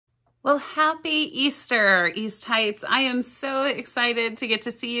Well, happy Easter, East Heights. I am so excited to get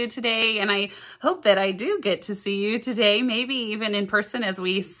to see you today, and I hope that I do get to see you today, maybe even in person as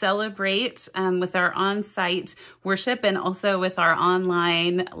we celebrate with our on-site worship and also with our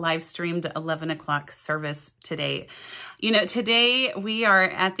online live-streamed 11 o'clock service today. You know, today we are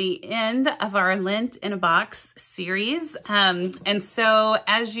at the end of our Lent in a Box series, and so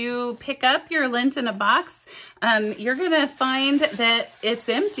as you pick up your Lent in a Box, you're gonna find that it's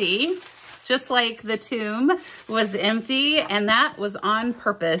empty, just like the tomb was empty, and that was on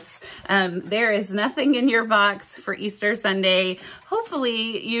purpose. There is nothing in your box for Easter Sunday.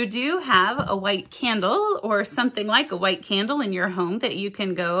 Hopefully you do have a white candle or something like a white candle in your home that you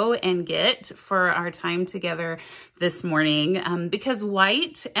can go and get for our time together this morning, because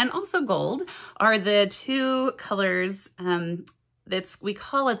white and also gold are the two colors we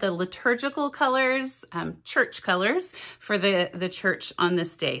call it the liturgical colors, church colors for the church on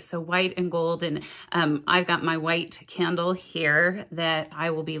this day. So white and gold, and I've got my white candle here that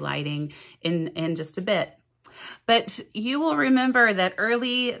I will be lighting in just a bit. But you will remember that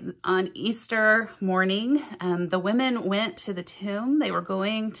early on Easter morning, the women went to the tomb. They were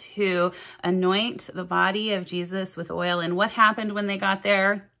going to anoint the body of Jesus with oil. And what happened when they got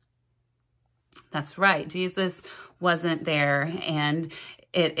there? That's right, Jesus wasn't there, and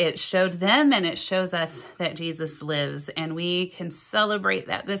it showed them and it shows us that Jesus lives, and we can celebrate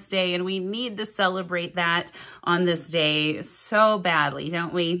that this day, and we need to celebrate that on this day so badly,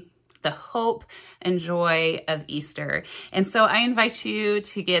 don't we? The hope and joy of Easter. And so I invite you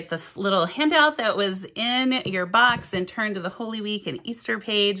to get the little handout that was in your box and turn to the Holy Week and Easter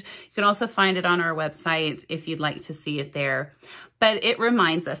page. You can also find it on our website if you'd like to see it there. But it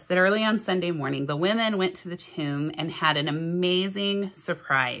reminds us that early on Sunday morning, the women went to the tomb and had an amazing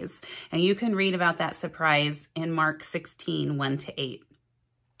surprise. And you can read about that surprise in Mark 16, 1-8.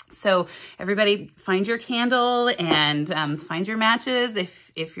 So everybody find your candle and find your matches.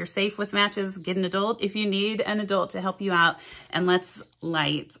 If you're safe with matches, get an adult if you need an adult to help you out. And let's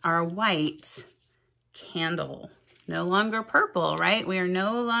light our white candle. No longer purple, right? We are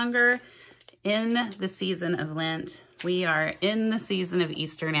no longer in the season of Lent. We are in the season of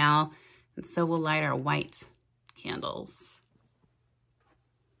Easter now. And so we'll light our white candles.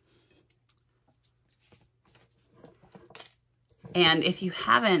 And if you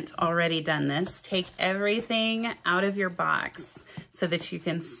haven't already done this, take everything out of your box so that you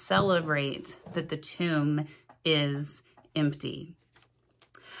can celebrate that the tomb is empty.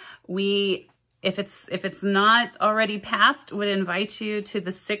 If it's not already past, would invite you to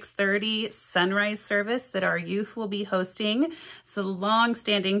the 6:30 sunrise service that our youth will be hosting. It's a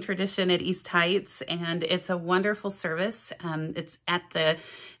long-standing tradition at East Heights, and it's a wonderful service. It's at the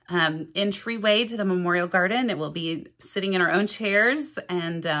entryway to the Memorial Garden. It will be sitting in our own chairs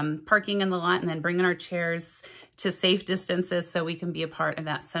and parking in the lot, and then bringing our chairs to safe distances so we can be a part of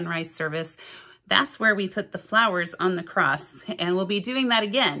that sunrise service. That's where we put the flowers on the cross, and we'll be doing that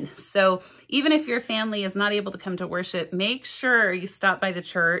again. So even if your family is not able to come to worship, make sure you stop by the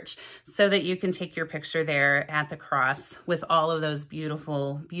church so that you can take your picture there at the cross with all of those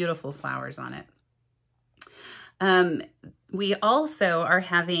beautiful, beautiful flowers on it. We also are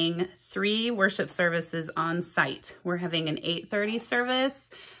having 3 worship services on site. We're having an 8:30 service,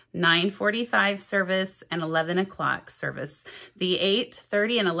 9:45 service, and 11 o'clock service. The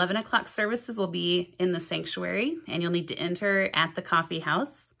 8:30 and 11 o'clock services will be in the sanctuary, and you'll need to enter at the coffee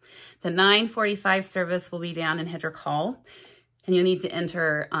house. The 9:45 service will be down in Hedrick Hall, and you'll need to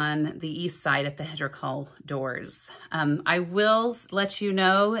enter on the east side at the Hedrick Hall doors. I will let you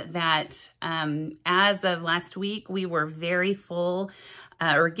know that as of last week, we were very full,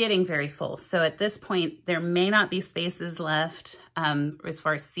 or getting very full. So at this point, there may not be spaces left as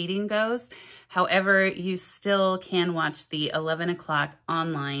far as seating goes. However, you still can watch the 11 o'clock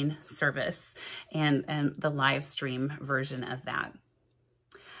online service and the live stream version of that.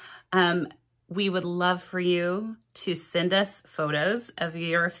 We would love for you to send us photos of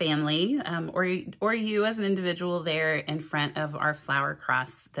your family or you as an individual there in front of our flower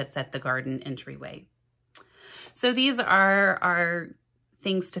cross that's at the garden entryway. So these are our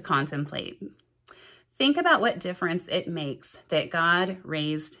things to contemplate. Think about what difference it makes that God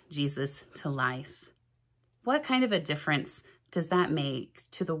raised Jesus to life. What kind of a difference does that make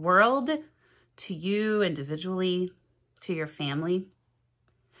to the world, to you individually, to your family?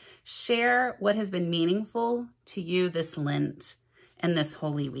 Share what has been meaningful to you this Lent and this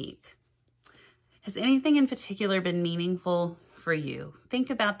Holy Week. Has anything in particular been meaningful for you?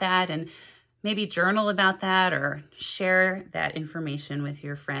 Think about that and maybe journal about that or share that information with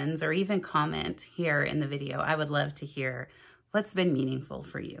your friends or even comment here in the video. I would love to hear what's been meaningful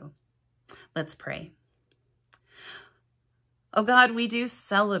for you. Let's pray. Oh God, we do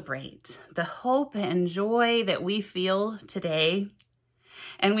celebrate the hope and joy that we feel today.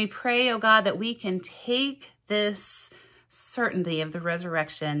 And we pray, oh God, that we can take this certainty of the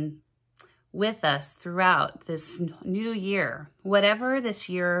resurrection with us throughout this new year, whatever this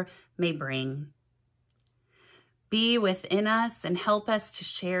year may bring. Be within us and help us to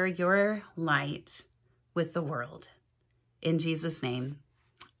share your light with the world. In Jesus' name,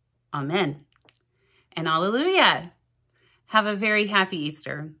 amen and alleluia. Have a very happy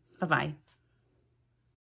Easter. Bye-bye.